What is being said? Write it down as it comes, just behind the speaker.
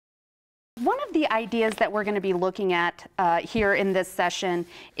One of the ideas that we're going to be looking at here in this session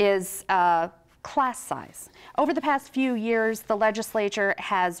is class size. Over the past few years, the legislature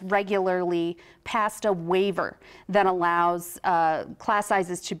has regularly passed a waiver that allows class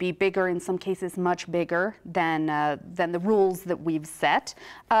sizes to be bigger, in some cases much bigger than the rules that we've set.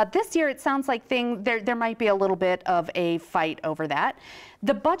 This year, it sounds like there might be a little bit of a fight over that.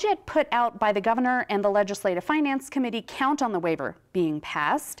 The budget put out by the governor and the Legislative Finance Committee count on the waiver being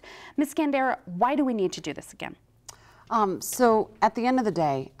passed. Ms. Skandera, why do we need to do this again? So at the end of the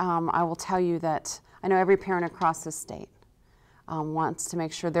day, I will tell you that I know every parent across the state wants to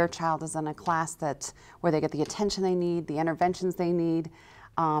make sure their child is in a class where they get the attention they need, the interventions they need,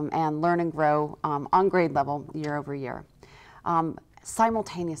 and learn and grow on grade level year over year.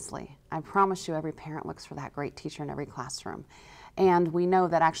 Simultaneously, I promise you every parent looks for that great teacher in every classroom. And we know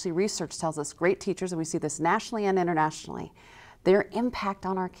that actually research tells us great teachers, and we see this nationally and internationally, their impact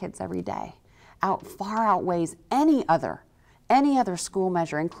on our kids every day far outweighs any other school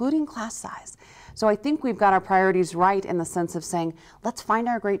measure, including class size. So I think we've got our priorities right in the sense of saying, let's find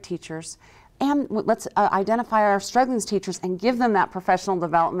our great teachers and let's identify our struggling teachers and give them that professional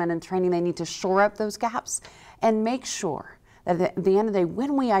development and training they need to shore up those gaps, and make sure that at the end of the day,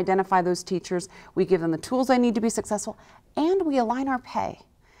 when we identify those teachers, we give them the tools they need to be successful, and we align our pay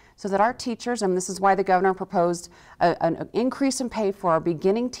so that our teachers, and this is why the governor proposed an increase in pay for our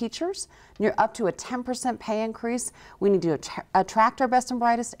beginning teachers, up to a 10% pay increase. We need to attract our best and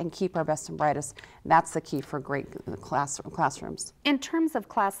brightest and keep our best and brightest. That's the key for great classrooms. In terms of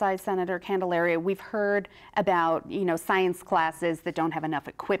class size, Senator Candelaria, we've heard about science classes that don't have enough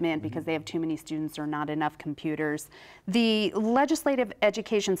equipment because they have too many students or not enough computers. The Legislative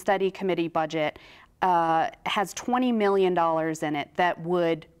Education Study Committee budget has $20 million in it that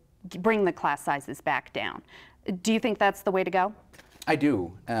would bring the class sizes back down. Do you think that's the way to go? I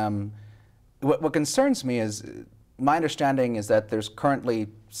do. What concerns me is, my understanding is that there's currently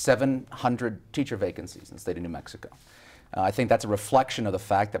 700 teacher vacancies in the state of New Mexico. I think that's a reflection of the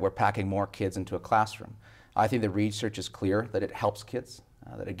fact that we're packing more kids into a classroom. I think the research is clear that it helps kids,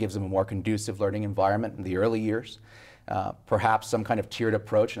 that it gives them a more conducive learning environment in the early years. Perhaps some kind of tiered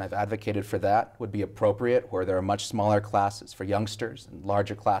approach, and I've advocated for that, would be appropriate, where there are much smaller classes for youngsters and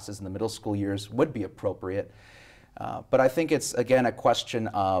larger classes in the middle school years would be appropriate. But I think it's, again, a question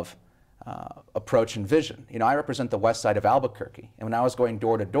of approach and vision. I represent the west side of Albuquerque, and when I was going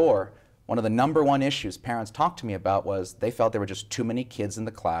door to door, one of the #1 issues parents talked to me about was they felt there were just too many kids in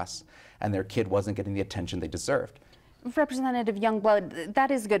the class and their kid wasn't getting the attention they deserved. Representative Youngblood, that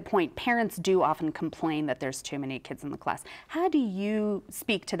is a good point. Parents do often complain that there's too many kids in the class. How do you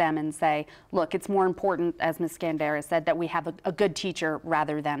speak to them and say, look, it's more important, as Ms. Skandera said, that we have a good teacher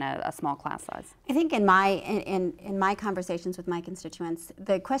rather than a small class size? I think in my conversations with my constituents,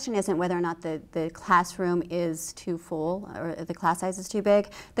 the question isn't whether or not the classroom is too full or the class size is too big.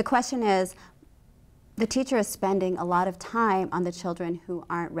 The question is, the teacher is spending a lot of time on the children who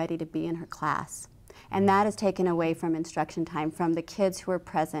aren't ready to be in her class. And that is taken away from instruction time, from the kids who are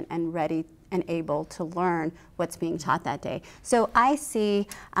present and ready and able to learn what's being taught that day. So I see,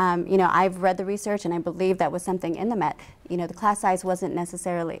 I've read the research, and I believe that was something in the Met. The class size wasn't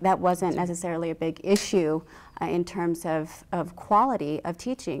necessarily a big issue in terms of quality of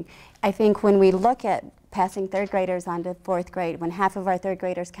teaching. I think when we look at passing third graders onto fourth grade, when half of our third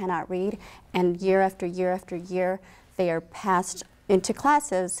graders cannot read, and year after year after year, they are passed into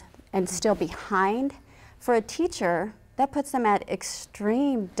classes and still behind, for a teacher, that puts them at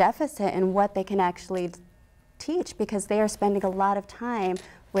extreme deficit in what they can actually teach, because they are spending a lot of time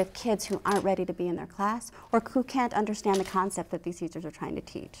with kids who aren't ready to be in their class or who can't understand the concept that these teachers are trying to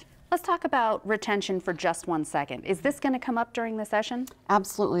teach. Let's talk about retention for just 1 second. Is this going to come up during the session?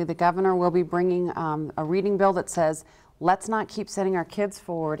 Absolutely. The governor will be bringing a reading bill that says, let's not keep sending our kids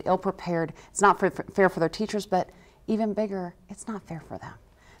forward ill-prepared. It's not fair for their teachers, but even bigger, it's not fair for them.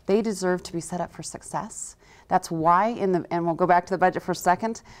 They deserve to be set up for success. That's why, and we'll go back to the budget for a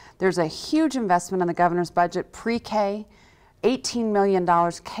second, there's a huge investment in the governor's budget, pre-K, $18 million,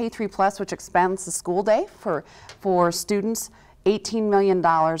 K3+, which expands the school day for students, $18 million,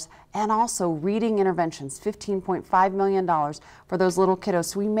 and also reading interventions, $15.5 million for those little kiddos.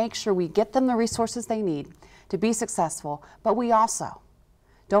 So we make sure we get them the resources they need to be successful, but we also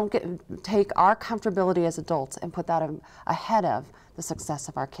don't take our comfortability as adults and put that ahead of the success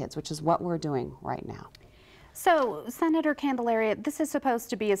of our kids, which is what we're doing right now. So, Senator Candelaria, this is supposed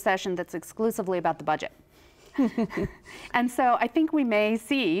to be a session that's exclusively about the budget. And so I think we may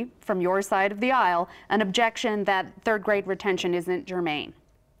see, from your side of the aisle, an objection that third grade retention isn't germane.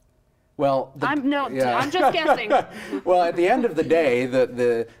 Well, I'm just guessing. Well, at the end of the day,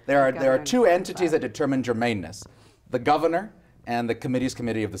 there are two entities that determine germaneness: the governor and the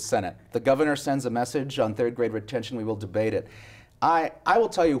committee of the Senate. The governor sends a message on third grade retention. We will debate it. I will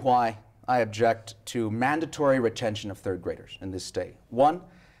tell you why I object to mandatory retention of third graders in this state. One,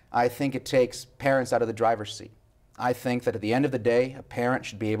 I think it takes parents out of the driver's seat. I think that at the end of the day, a parent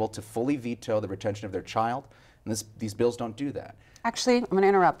should be able to fully veto the retention of their child, and these bills don't do that. Actually, I'm going to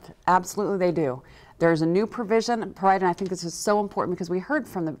interrupt. Absolutely they do. There's a new provision provided, and I think this is so important because we heard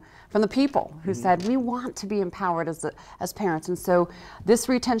from the people who said we want to be empowered as parents. And so this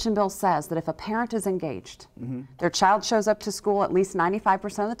retention bill says that if a parent is engaged, their child shows up to school at least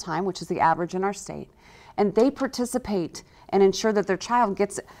 95% of the time, which is the average in our state, and they participate and ensure that their child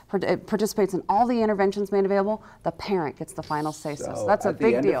participates in all the interventions made available, the parent gets the final say-so. So that's a big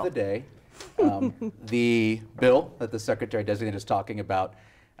deal. At the end of the day, the bill that the Secretary Designate is talking about,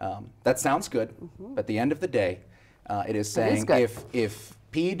 that sounds good, but at the end of the day, it is saying if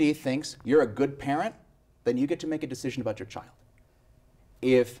PED thinks you're a good parent, then you get to make a decision about your child.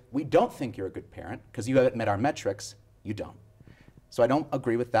 If we don't think you're a good parent, because you haven't met our metrics, you don't. So I don't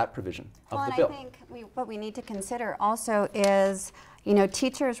agree with that provision of the bill. I think what we need to consider also is,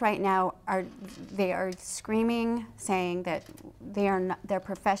 teachers right now are screaming, saying that their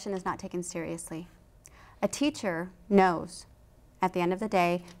profession is not taken seriously. A teacher knows at the end of the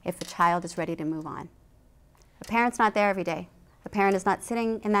day if the child is ready to move on. A parent's not there every day. A parent is not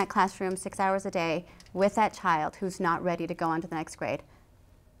sitting in that classroom 6 hours a day with that child who's not ready to go on to the next grade.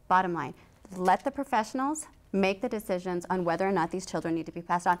 Bottom line, let the professionals make the decisions on whether or not these children need to be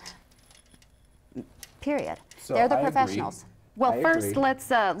passed on. Period. So They're the I professionals. Agree. Well, I first, agree.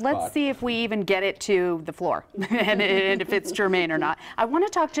 let's see if we even get it to the floor and if it's germane or not. I want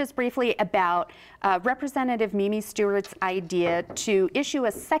to talk just briefly about Representative Mimi Stewart's idea to issue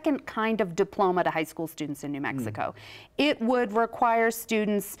a second kind of diploma to high school students in New Mexico. It would require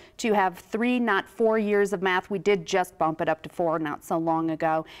students to have 3, not 4 years of math. We did just bump it up to 4 not so long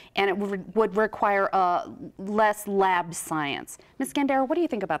ago, and it would require less lab science. Ms. Skandera, what do you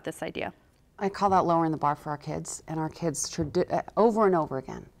think about this idea? I call that lowering the bar for our kids, and our kids over and over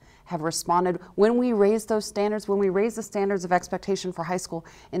again have responded. When we raised those standards, when we raised the standards of expectation for high school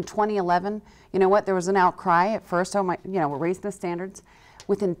in 2011, you know what, there was an outcry at first, oh my, we're raising the standards.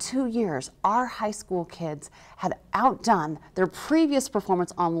 Within 2 years, our high school kids had outdone their previous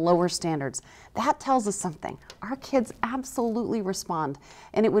performance on lower standards. That tells us something. Our kids absolutely respond,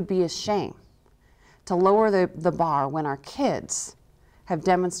 and it would be a shame to lower the bar when our kids have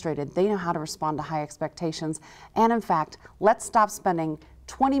demonstrated they know how to respond to high expectations. And in fact, let's stop spending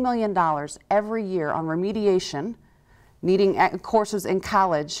 $20 million every year on remediation, needing courses in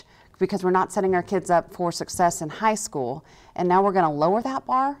college, because we're not setting our kids up for success in high school. And now we're going to lower that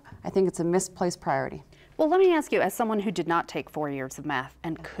bar. I think it's a misplaced priority. Well, let me ask you, as someone who did not take 4 years of math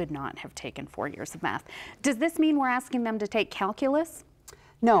and could not have taken 4 years of math, does this mean we're asking them to take calculus?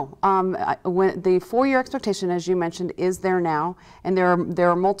 No, when the 4-year expectation, as you mentioned, is there now, and there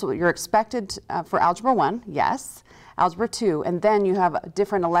are multiple. You're expected for Algebra 1, yes, Algebra 2, and then you have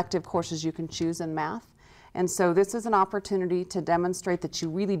different elective courses you can choose in math. And so this is an opportunity to demonstrate that you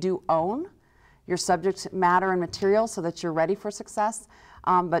really do own your subject matter and material so that you're ready for success.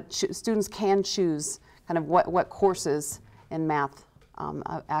 But students can choose kind of what courses in math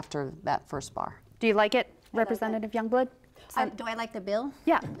after that first bar. Do you like it, Representative Youngblood? Do I like the bill?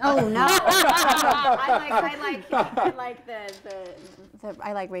 Yeah. Oh no! I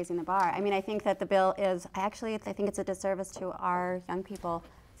like raising the bar. I mean, I think that the bill is I think it's a disservice to our young people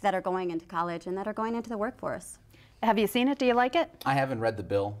that are going into college and that are going into the workforce. Have you seen it? Do you like it? I haven't read the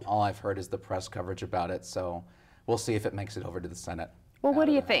bill. All I've heard is the press coverage about it, so we'll see if it makes it over to the Senate. Well, what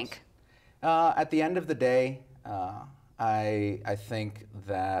do you think? At the end of the day, I think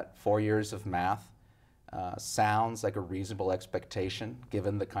that 4 years of math sounds like a reasonable expectation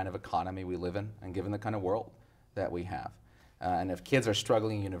given the kind of economy we live in and given the kind of world that we have. And if kids are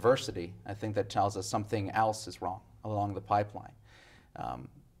struggling in university, I think that tells us something else is wrong along the pipeline.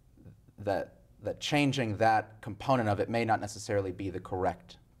 That changing that component of it may not necessarily be the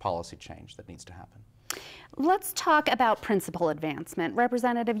correct policy change that needs to happen. Let's talk about principal advancement.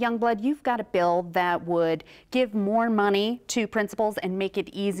 Representative Youngblood, you've got a bill that would give more money to principals and make it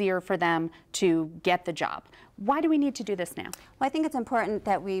easier for them to get the job. Why do we need to do this now? Well, I think it's important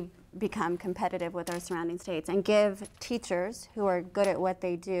that we become competitive with our surrounding states and give teachers who are good at what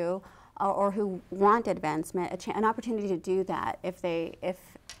they do or who want advancement an opportunity to do that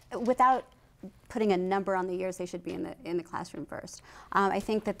without putting a number on the years they should be in the classroom first. I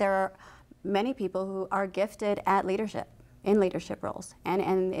think that there are many people who are gifted at leadership in leadership roles.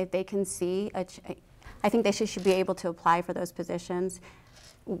 And if they can see, I think they should be able to apply for those positions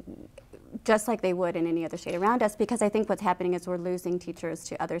just like they would in any other state around us, because I think what's happening is we're losing teachers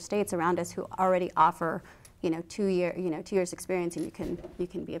to other states around us who already offer 2 years experience, and you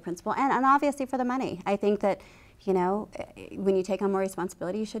can be a principal, and obviously for the money. I think that when you take on more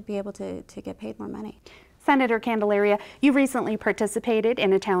responsibility, you should be able to get paid more money. Senator Candelaria, you recently participated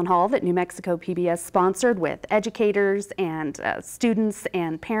in a town hall that New Mexico PBS sponsored with educators and students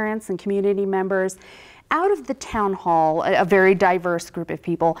and parents and community members. Out of the town hall, a very diverse group of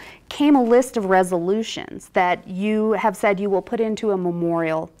people, came a list of resolutions that you have said you will put into a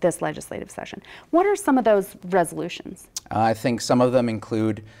memorial this legislative session. What are some of those resolutions? I think some of them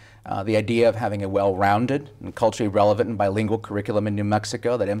include the idea of having a well-rounded and culturally relevant and bilingual curriculum in New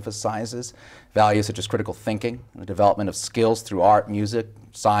Mexico that emphasizes values such as critical thinking, the development of skills through art, music,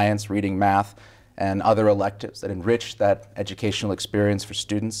 science, reading, math, and other electives that enrich that educational experience for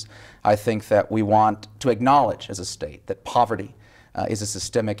students. I think that we want to acknowledge as a state that poverty is a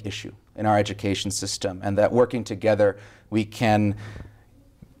systemic issue in our education system, and that working together we can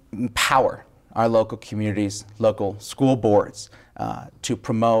empower our local communities, local school boards to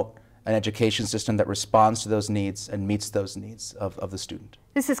promote an education system that responds to those needs and meets those needs of the student.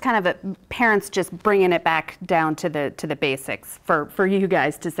 This is kind of parents just bringing it back down to the basics for you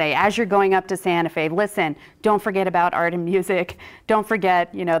guys to say, as you're going up to Santa Fe, listen, don't forget about art and music. Don't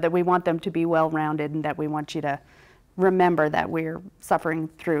forget, that we want them to be well-rounded, and that we want you to remember that we're suffering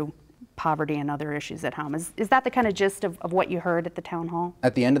through poverty and other issues at home. Is that the kind of gist of what you heard at the town hall?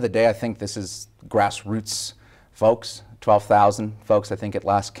 At the end of the day, I think this is grassroots folks, 12,000 folks, I think, at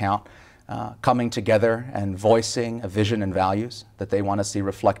last count, coming together and voicing a vision and values that they want to see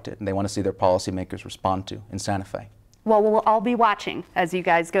reflected and they want to see their policymakers respond to in Santa Fe. Well, we'll all be watching as you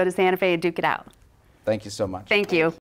guys go to Santa Fe and duke it out. Thank you so much. Thank you.